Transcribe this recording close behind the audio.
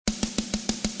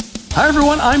Hi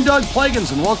everyone, I'm Doug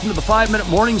Plagans and welcome to the 5-Minute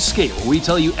Morning Skate, where we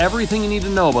tell you everything you need to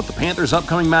know about the Panthers'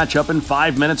 upcoming matchup in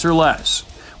 5 minutes or less.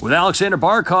 With Aleksander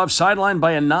Barkov sidelined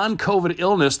by a non-COVID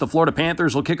illness, the Florida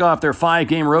Panthers will kick off their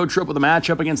 5-game road trip with a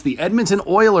matchup against the Edmonton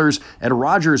Oilers at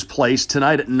Rogers Place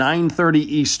tonight at 9:30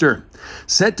 Eastern.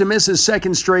 Set to miss his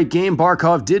second straight game,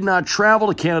 Barkov did not travel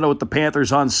to Canada with the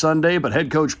Panthers on Sunday, but head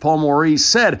coach Paul Maurice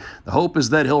said the hope is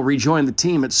that he'll rejoin the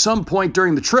team at some point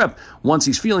during the trip once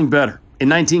he's feeling better. In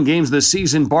 19 games this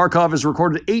season, Barkov has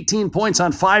recorded 18 points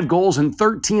on 5 goals and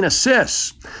 13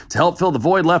 assists. To help fill the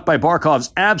void left by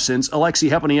Barkov's absence,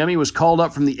 Aleksander was called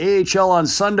up from the AHL on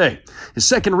Sunday. His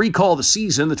second recall of the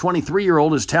season, the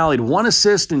 23-year-old has tallied 1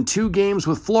 assist in 2 games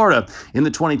with Florida in the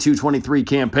 22-23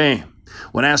 campaign.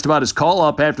 When asked about his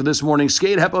call-up after this morning's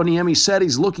skate, Heponiemi said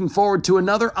he's looking forward to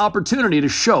another opportunity to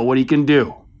show what he can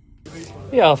do.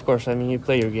 Yeah, of course. I mean, you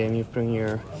play your game, you bring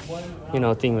your,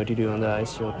 thing what you do on the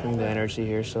ice, you'll bring the energy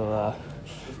here. So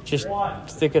just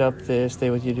stick it up, stay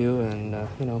what you do,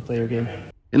 and, play your game.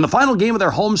 In the final game of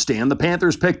their homestand, the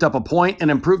Panthers picked up a point and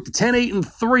improved to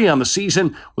 10-8-3 on the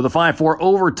season with a 5-4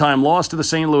 overtime loss to the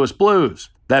St. Louis Blues.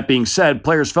 That being said,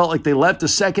 players felt like they left a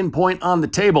second point on the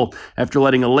table after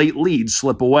letting a late lead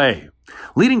slip away.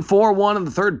 Leading 4-1 in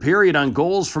the third period on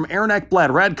goals from Aaron Ekblad,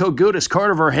 Radko Gudas,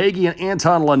 Carter Verhaeghe, and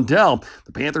Anton Lundell,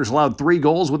 the Panthers allowed 3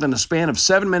 goals within a span of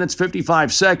 7 minutes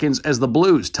 55 seconds as the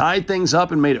Blues tied things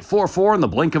up and made it 4-4 in the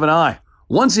blink of an eye.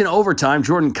 Once in overtime,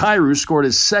 Jordan Kyrou scored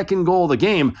his second goal of the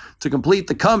game to complete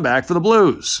the comeback for the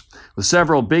Blues. With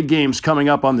several big games coming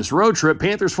up on this road trip,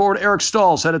 Panthers forward Eric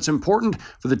Staal said it's important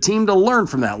for the team to learn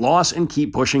from that loss and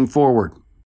keep pushing forward.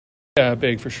 Yeah,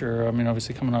 big for sure. I mean,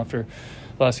 obviously coming after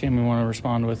last game, we want to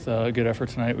respond with a good effort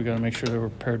tonight. We got to make sure that we're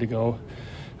prepared to go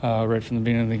right from the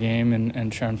beginning of the game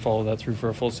and try and follow that through for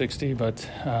a full 60. But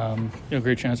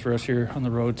great chance for us here on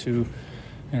the road to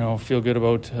feel good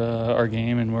about our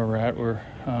game and where we're at. We're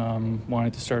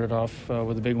wanting to start it off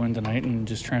with a big win tonight and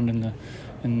just trend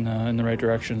in the right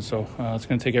direction. So it's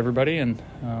going to take everybody, and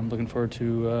I'm looking forward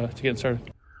to getting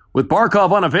started. With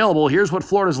Barkov unavailable, here's what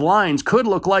Florida's lines could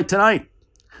look like tonight.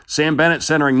 Sam Bennett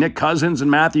centering Nick Cousins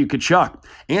and Matthew Tkachuk.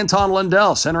 Anton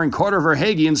Lundell centering Carter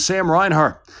Verhaeghe and Sam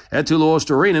Reinhart. Eetu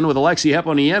Luostarinen with Aleksi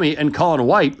Heponiemi and Colin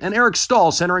White. And Eric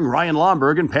Staal centering Ryan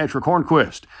Lomberg and Patrick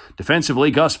Hornquist.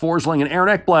 Defensively, Gus Forsling and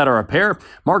Aaron Ekblad are a pair.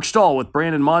 Mark Stahl with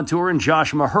Brandon Montour and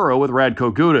Josh Mahura with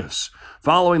Radko Gudas.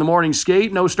 Following the morning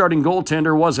skate, no starting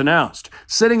goaltender was announced.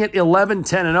 Sitting at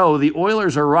 11-10-0, the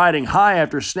Oilers are riding high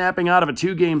after snapping out of a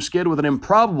 2-game skid with an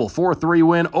improbable 4-3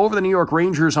 win over the New York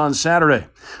Rangers on Saturday.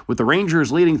 With the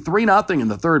Rangers leading 3-0 in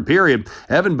the third period,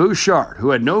 Evan Bouchard,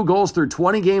 who had no goals through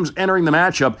 20 games entering the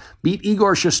matchup, beat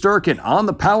Igor Shesterkin on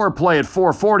the power play at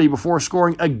 4:40 before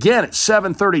scoring again at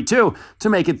 7:32 to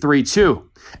make it 3-2.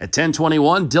 At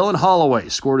 10:21, Dylan Holloway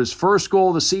scored his first goal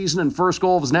of the season and first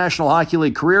goal of his National Hockey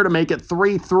League career to make it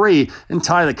 3-3 and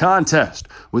tie the contest.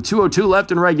 With 2:02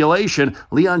 left in regulation,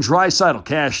 Leon Draisaitl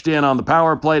cashed in on the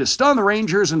power play to stun the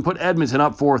Rangers and put Edmonton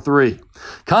up 4-3.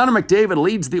 Connor McDavid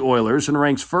leads the Oilers and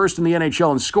ranks first in the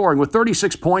NHL in scoring with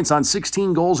 36 points on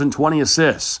 16 goals and 20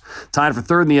 assists. Tied for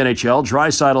third in the NHL,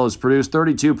 Draisaitl has produced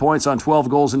 32 points on 12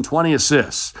 goals and 20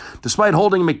 assists. Despite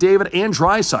holding McDavid and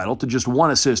Draisaitl to just 1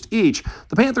 assist each,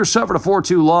 the Panthers suffered a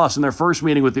 4-2 loss in their first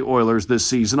meeting with the Oilers this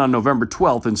season on November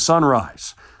 12th in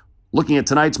Sunrise. Looking at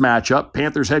tonight's matchup,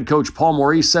 Panthers head coach Paul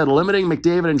Maurice said limiting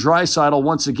McDavid and Draisaitl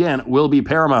once again will be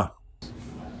paramount.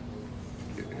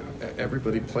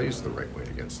 Everybody plays the right way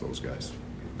against those guys.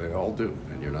 They all do,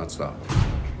 and you're not stopping.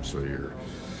 So you're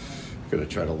going to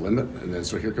try to limit, and then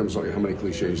so here comes how many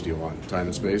cliches do you want? Time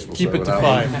and space? We'll keep it to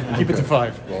 5. Keep it to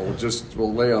 5. Well,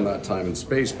 we'll lay on that time and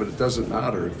space, but it doesn't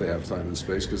matter if they have time and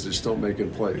space because they're still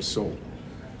making plays. So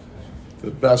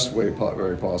the best way,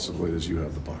 very possibly, is you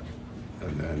have the puck.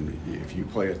 And then if you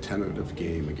play a tentative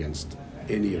game against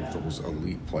any of those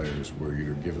elite players where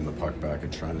you're giving the puck back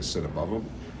and trying to sit above them,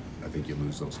 I think you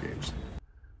lose those games.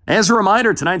 As a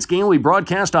reminder, tonight's game will be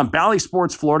broadcast on Bally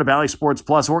Sports Florida, Bally Sports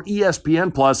Plus, or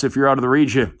ESPN Plus if you're out of the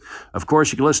region. Of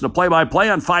course, you can listen to play-by-play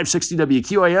on 560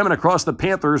 WQAM and across the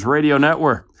Panthers radio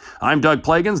network. I'm Doug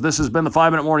Plagans. This has been the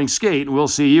 5-Minute Morning Skate, and we'll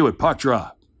see you at Puck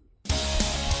Drop.